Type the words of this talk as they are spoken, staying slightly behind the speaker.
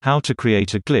How to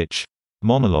Create a Glitch,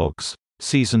 Monologues,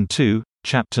 Season 2,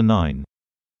 Chapter 9.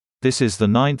 This is the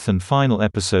 9th and final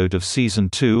episode of Season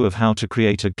 2 of How to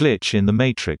Create a Glitch in the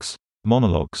Matrix,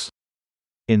 Monologues.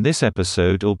 In this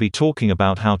episode I'll be talking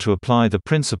about how to apply the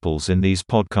principles in these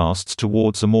podcasts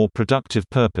towards a more productive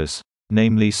purpose,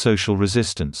 namely social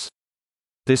resistance.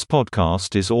 This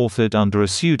podcast is authored under a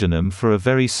pseudonym for a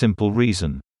very simple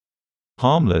reason.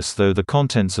 Harmless though the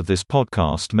contents of this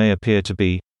podcast may appear to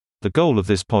be, the goal of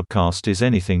this podcast is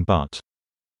anything but.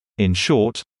 In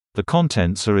short, the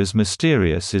contents are as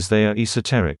mysterious as they are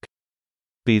esoteric.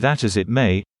 Be that as it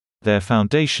may, their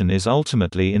foundation is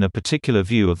ultimately in a particular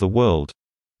view of the world,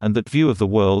 and that view of the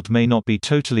world may not be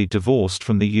totally divorced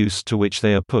from the use to which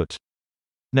they are put.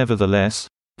 Nevertheless,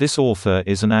 this author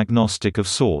is an agnostic of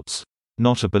sorts,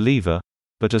 not a believer,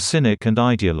 but a cynic and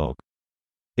ideologue.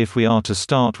 If we are to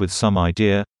start with some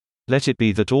idea, let it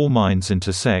be that all minds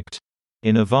intersect,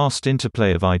 in a vast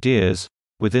interplay of ideas,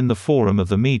 within the forum of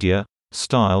the media,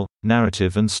 style,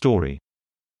 narrative and story.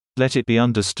 Let it be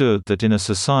understood that in a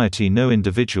society no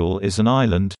individual is an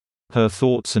island, her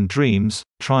thoughts and dreams,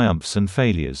 triumphs and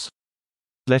failures.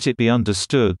 Let it be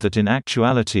understood that in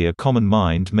actuality a common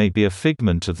mind may be a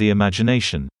figment of the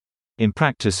imagination. In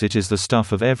practice it is the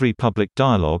stuff of every public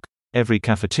dialogue, every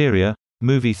cafeteria,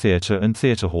 movie theater and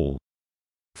theater hall.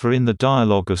 For in the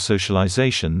dialogue of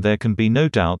socialization there can be no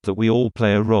doubt that we all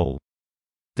play a role.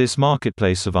 This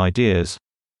marketplace of ideas,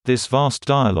 this vast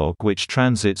dialogue which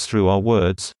transits through our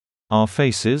words, our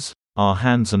faces, our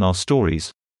hands and our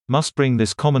stories, must bring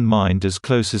this common mind as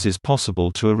close as is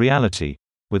possible to a reality,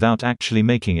 without actually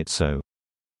making it so.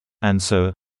 And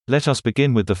so, let us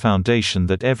begin with the foundation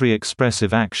that every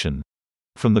expressive action,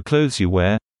 from the clothes you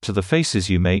wear, to the faces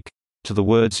you make, to the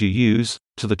words you use,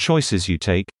 to the choices you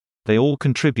take, they all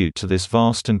contribute to this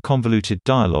vast and convoluted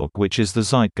dialogue which is the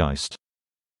zeitgeist.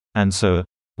 And so,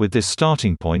 with this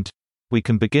starting point, we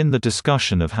can begin the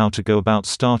discussion of how to go about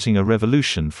starting a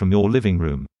revolution from your living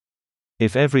room.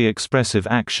 If every expressive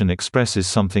action expresses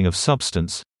something of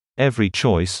substance, every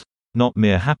choice, not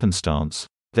mere happenstance,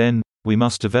 then, we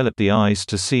must develop the eyes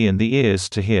to see and the ears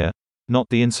to hear, not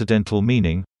the incidental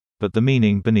meaning, but the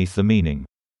meaning beneath the meaning.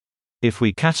 If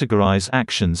we categorize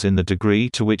actions in the degree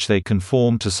to which they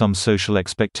conform to some social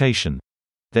expectation,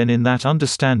 then in that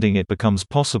understanding it becomes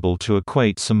possible to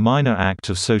equate some minor act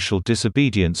of social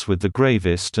disobedience with the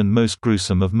gravest and most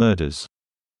gruesome of murders.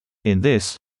 In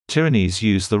this, tyrannies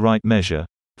use the right measure,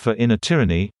 for in a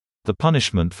tyranny, the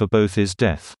punishment for both is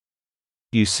death.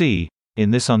 You see, in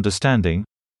this understanding,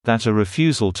 that a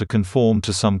refusal to conform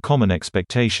to some common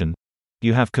expectation,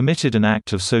 you have committed an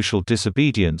act of social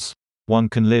disobedience. One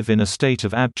can live in a state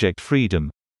of abject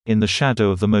freedom, in the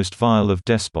shadow of the most vile of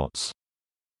despots.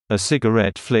 A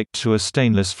cigarette flicked to a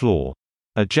stainless floor.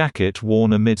 A jacket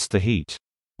worn amidst the heat.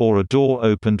 Or a door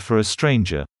opened for a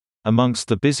stranger, amongst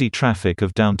the busy traffic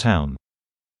of downtown.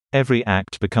 Every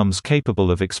act becomes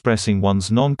capable of expressing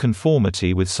one's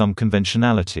non-conformity with some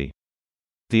conventionality.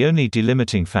 The only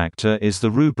delimiting factor is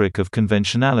the rubric of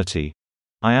conventionality.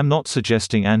 I am not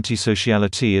suggesting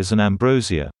antisociality as an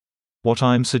ambrosia. What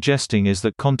I am suggesting is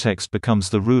that context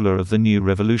becomes the ruler of the new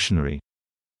revolutionary.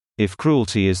 If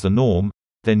cruelty is the norm,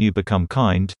 then you become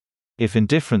kind. If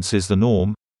indifference is the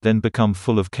norm, then become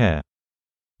full of care.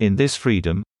 In this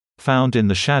freedom, found in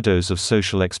the shadows of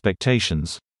social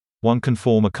expectations, one can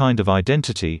form a kind of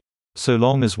identity, so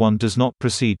long as one does not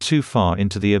proceed too far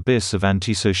into the abyss of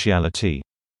antisociality.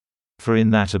 For in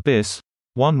that abyss,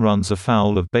 one runs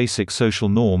afoul of basic social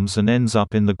norms and ends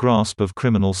up in the grasp of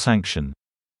criminal sanction.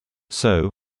 So,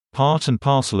 part and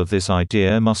parcel of this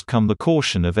idea must come the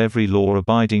caution of every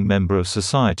law-abiding member of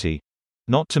society,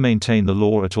 not to maintain the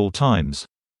law at all times,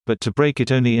 but to break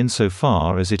it only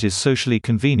insofar as it is socially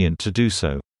convenient to do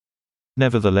so.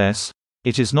 Nevertheless,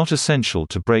 it is not essential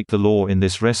to break the law in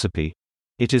this recipe.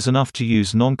 It is enough to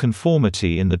use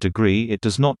nonconformity in the degree it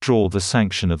does not draw the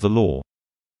sanction of the law.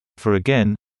 For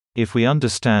again, if we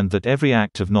understand that every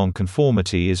act of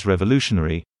nonconformity is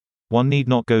revolutionary, one need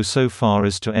not go so far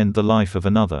as to end the life of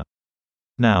another.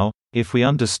 Now, if we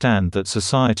understand that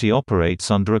society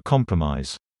operates under a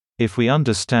compromise, if we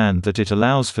understand that it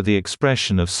allows for the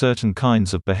expression of certain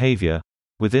kinds of behavior,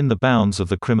 within the bounds of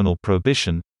the criminal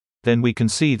prohibition, then we can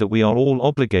see that we are all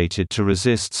obligated to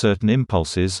resist certain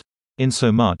impulses,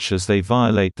 insomuch as they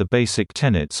violate the basic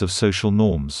tenets of social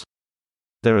norms.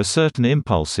 There are certain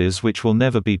impulses which will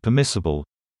never be permissible,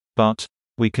 but,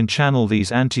 we can channel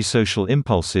these antisocial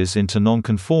impulses into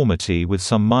nonconformity with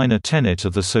some minor tenet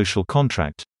of the social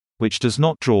contract, which does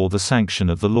not draw the sanction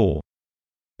of the law.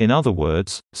 In other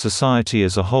words, society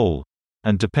as a whole,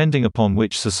 and depending upon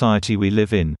which society we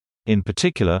live in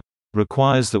particular,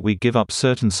 requires that we give up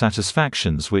certain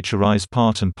satisfactions which arise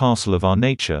part and parcel of our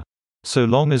nature, so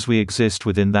long as we exist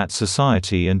within that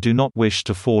society and do not wish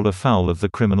to fall afoul of the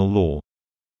criminal law.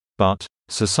 But,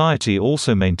 society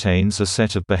also maintains a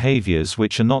set of behaviors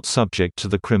which are not subject to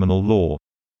the criminal law,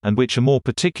 and which are more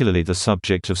particularly the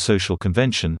subject of social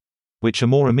convention, which are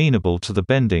more amenable to the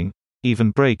bending,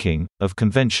 even breaking, of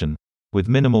convention, with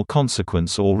minimal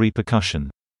consequence or repercussion.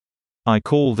 I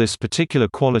call this particular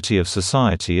quality of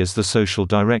society as the social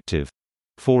directive,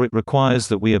 for it requires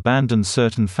that we abandon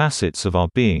certain facets of our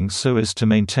being so as to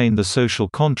maintain the social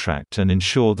contract and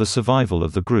ensure the survival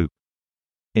of the group.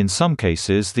 In some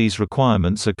cases these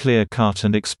requirements are clear-cut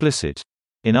and explicit.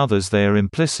 In others they are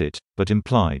implicit, but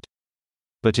implied.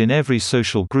 But in every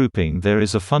social grouping there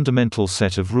is a fundamental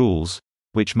set of rules,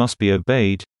 which must be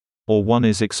obeyed, or one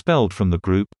is expelled from the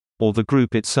group, or the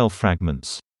group itself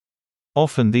fragments.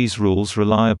 Often these rules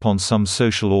rely upon some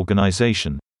social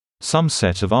organization, some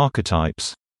set of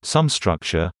archetypes, some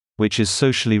structure, which is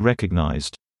socially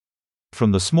recognized.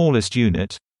 From the smallest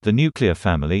unit, the nuclear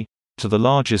family, to the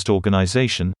largest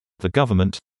organization, the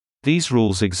government, these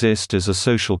rules exist as a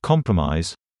social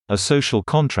compromise, a social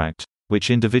contract, which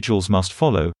individuals must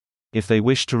follow, if they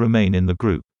wish to remain in the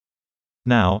group.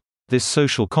 Now, this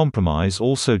social compromise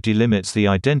also delimits the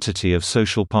identity of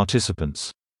social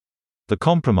participants. The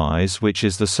compromise, which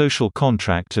is the social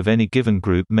contract of any given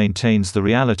group, maintains the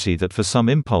reality that for some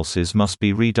impulses must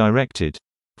be redirected,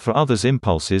 for others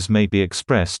impulses may be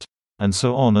expressed, and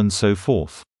so on and so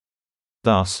forth.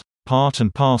 Thus, part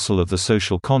and parcel of the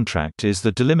social contract is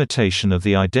the delimitation of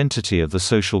the identity of the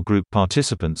social group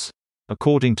participants,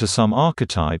 according to some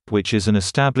archetype which is an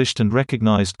established and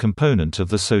recognized component of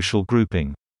the social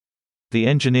grouping. The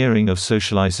engineering of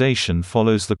socialization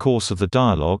follows the course of the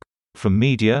dialogue. From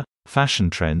media, fashion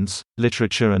trends,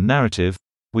 literature and narrative,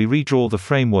 we redraw the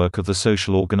framework of the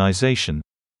social organization,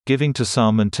 giving to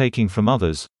some and taking from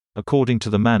others, according to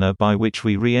the manner by which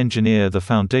we re-engineer the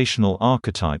foundational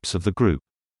archetypes of the group.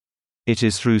 It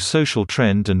is through social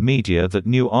trend and media that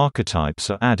new archetypes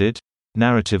are added,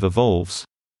 narrative evolves,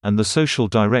 and the social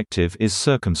directive is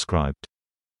circumscribed.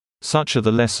 Such are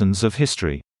the lessons of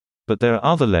history. But there are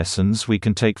other lessons we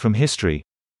can take from history,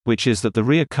 which is that the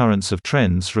reoccurrence of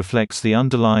trends reflects the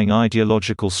underlying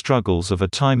ideological struggles of a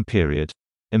time period,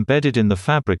 embedded in the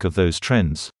fabric of those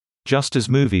trends. Just as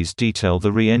movies detail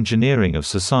the re-engineering of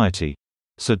society,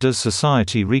 so does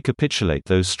society recapitulate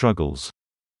those struggles.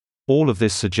 All of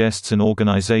this suggests an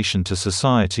organization to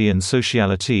society and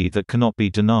sociality that cannot be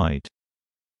denied.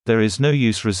 There is no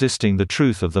use resisting the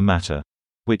truth of the matter,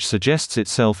 which suggests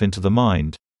itself into the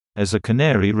mind, as a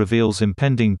canary reveals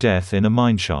impending death in a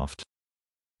mineshaft.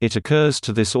 It occurs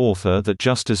to this author that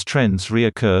just as trends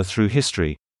reoccur through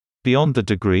history, beyond the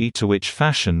degree to which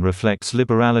fashion reflects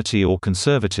liberality or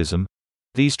conservatism,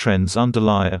 these trends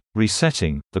underlie a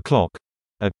resetting the clock,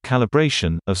 a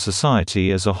calibration of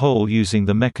society as a whole using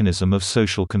the mechanism of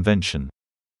social convention.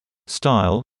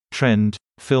 Style, trend,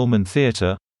 film and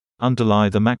theater underlie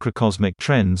the macrocosmic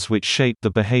trends which shape the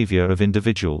behavior of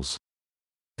individuals.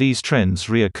 These trends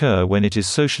reoccur when it is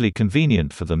socially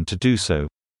convenient for them to do so,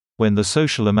 when the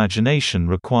social imagination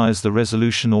requires the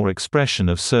resolution or expression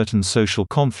of certain social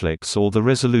conflicts or the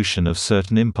resolution of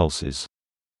certain impulses.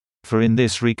 For in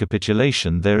this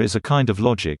recapitulation there is a kind of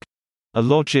logic, a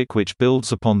logic which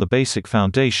builds upon the basic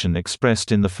foundation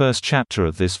expressed in the first chapter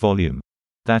of this volume,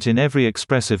 that in every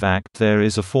expressive act there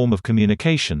is a form of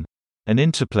communication, an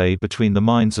interplay between the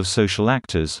minds of social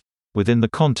actors, within the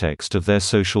context of their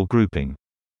social grouping.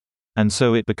 And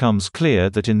so it becomes clear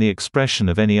that in the expression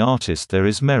of any artist there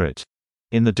is merit,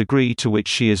 in the degree to which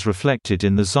she is reflected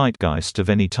in the zeitgeist of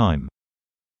any time.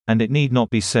 And it need not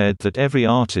be said that every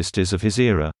artist is of his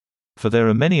era, for there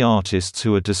are many artists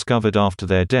who are discovered after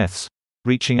their deaths,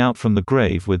 reaching out from the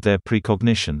grave with their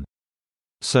precognition.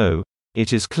 So,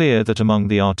 it is clear that among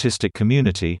the artistic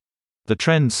community, the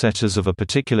trend-setters of a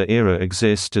particular era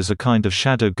exist as a kind of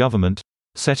shadow government,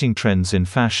 setting trends in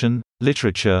fashion,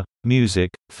 literature, music,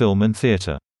 film and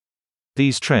theater.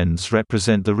 These trends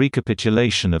represent the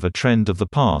recapitulation of a trend of the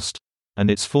past, and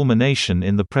its fulmination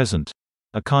in the present,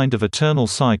 a kind of eternal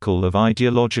cycle of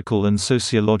ideological and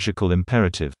sociological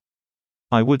imperative.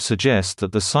 I would suggest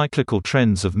that the cyclical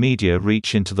trends of media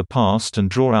reach into the past and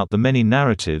draw out the many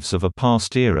narratives of a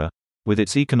past era, with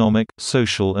its economic,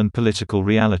 social and political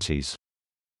realities.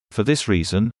 For this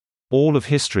reason, all of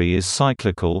history is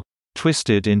cyclical,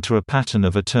 twisted into a pattern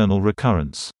of eternal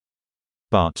recurrence.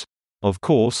 But, of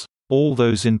course, all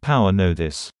those in power know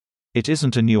this. It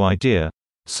isn't a new idea,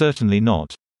 certainly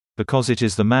not, because it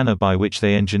is the manner by which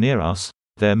they engineer us,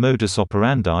 their modus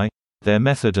operandi, their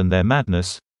method and their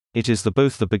madness, It is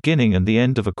both the beginning and the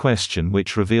end of a question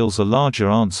which reveals a larger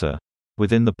answer,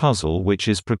 within the puzzle which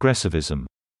is progressivism.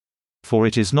 For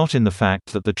it is not in the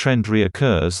fact that the trend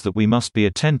reoccurs that we must be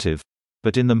attentive,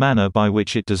 but in the manner by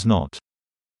which it does not.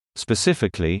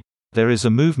 Specifically, there is a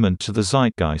movement to the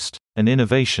zeitgeist, an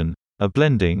innovation, a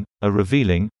blending, a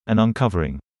revealing, an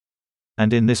uncovering.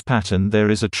 And in this pattern there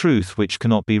is a truth which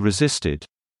cannot be resisted,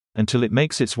 until it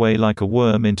makes its way like a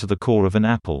worm into the core of an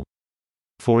apple.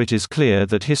 For it is clear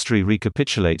that history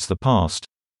recapitulates the past,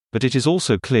 but it is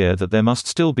also clear that there must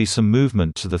still be some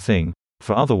movement to the thing,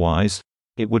 for otherwise,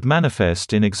 it would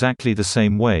manifest in exactly the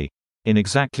same way, in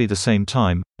exactly the same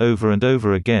time, over and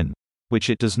over again,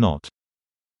 which it does not.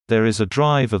 There is a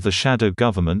drive of the shadow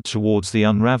government towards the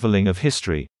unraveling of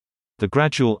history, the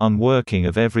gradual unworking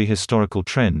of every historical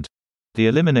trend, the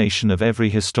elimination of every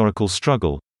historical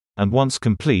struggle, and once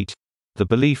complete, the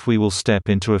belief we will step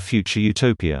into a future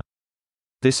utopia.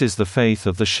 This is the faith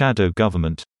of the shadow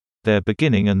government, their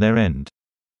beginning and their end.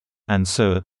 And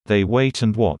so, they wait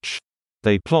and watch.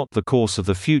 They plot the course of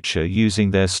the future using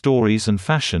their stories and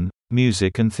fashion,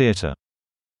 music and theater.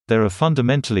 There are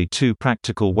fundamentally two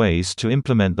practical ways to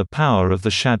implement the power of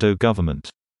the shadow government.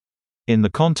 In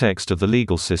the context of the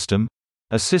legal system,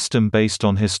 a system based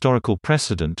on historical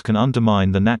precedent can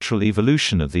undermine the natural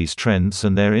evolution of these trends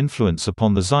and their influence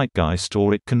upon the zeitgeist,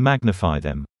 or it can magnify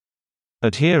them.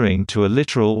 Adhering to a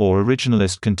literal or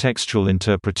originalist contextual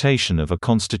interpretation of a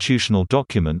constitutional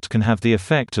document can have the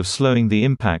effect of slowing the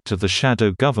impact of the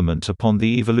shadow government upon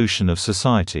the evolution of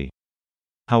society.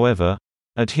 However,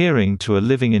 adhering to a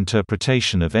living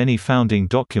interpretation of any founding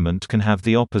document can have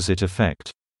the opposite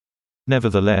effect.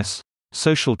 Nevertheless,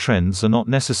 social trends are not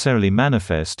necessarily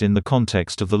manifest in the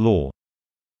context of the law.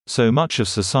 So much of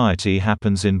society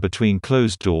happens in between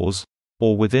closed doors,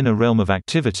 or within a realm of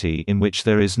activity in which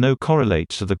there is no correlate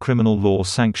to the criminal law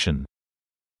sanction.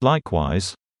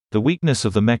 Likewise, the weakness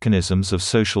of the mechanisms of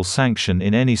social sanction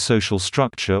in any social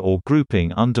structure or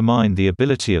grouping undermine the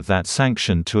ability of that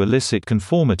sanction to elicit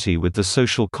conformity with the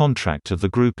social contract of the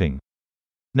grouping.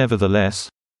 Nevertheless,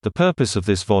 the purpose of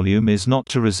this volume is not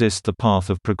to resist the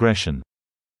path of progression.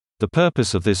 The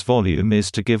purpose of this volume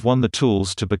is to give one the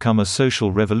tools to become a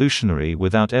social revolutionary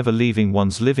without ever leaving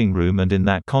one's living room, and in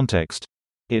that context,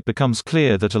 it becomes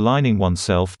clear that aligning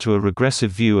oneself to a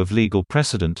regressive view of legal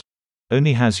precedent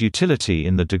only has utility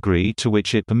in the degree to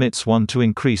which it permits one to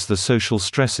increase the social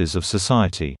stresses of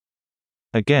society.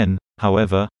 Again,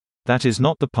 however, that is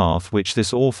not the path which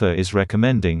this author is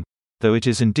recommending, though it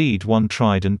is indeed one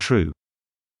tried and true.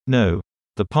 No,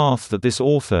 the path that this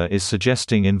author is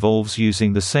suggesting involves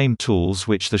using the same tools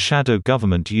which the shadow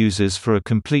government uses for a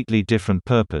completely different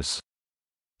purpose.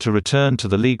 To return to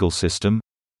the legal system,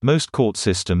 most court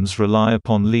systems rely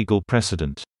upon legal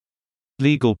precedent.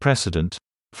 Legal precedent,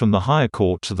 from the higher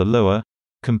court to the lower,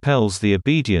 compels the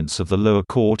obedience of the lower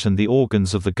court and the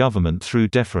organs of the government through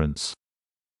deference.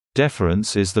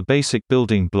 Deference is the basic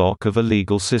building block of a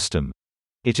legal system.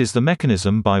 It is the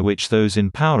mechanism by which those in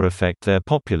power affect their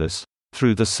populace,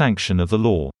 through the sanction of the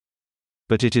law.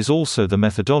 But it is also the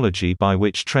methodology by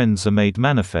which trends are made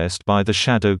manifest by the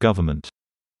shadow government.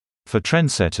 For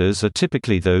trendsetters are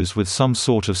typically those with some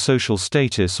sort of social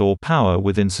status or power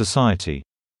within society.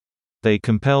 They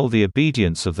compel the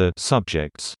obedience of the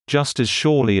subjects, just as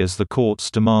surely as the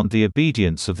courts demand the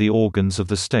obedience of the organs of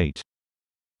the state.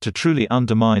 To truly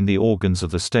undermine the organs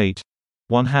of the state,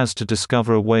 one has to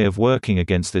discover a way of working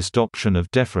against this doctrine of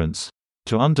deference,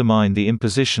 to undermine the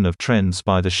imposition of trends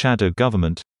by the shadow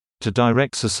government, to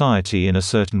direct society in a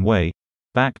certain way,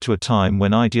 back to a time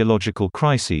when ideological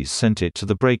crises sent it to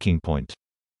the breaking point.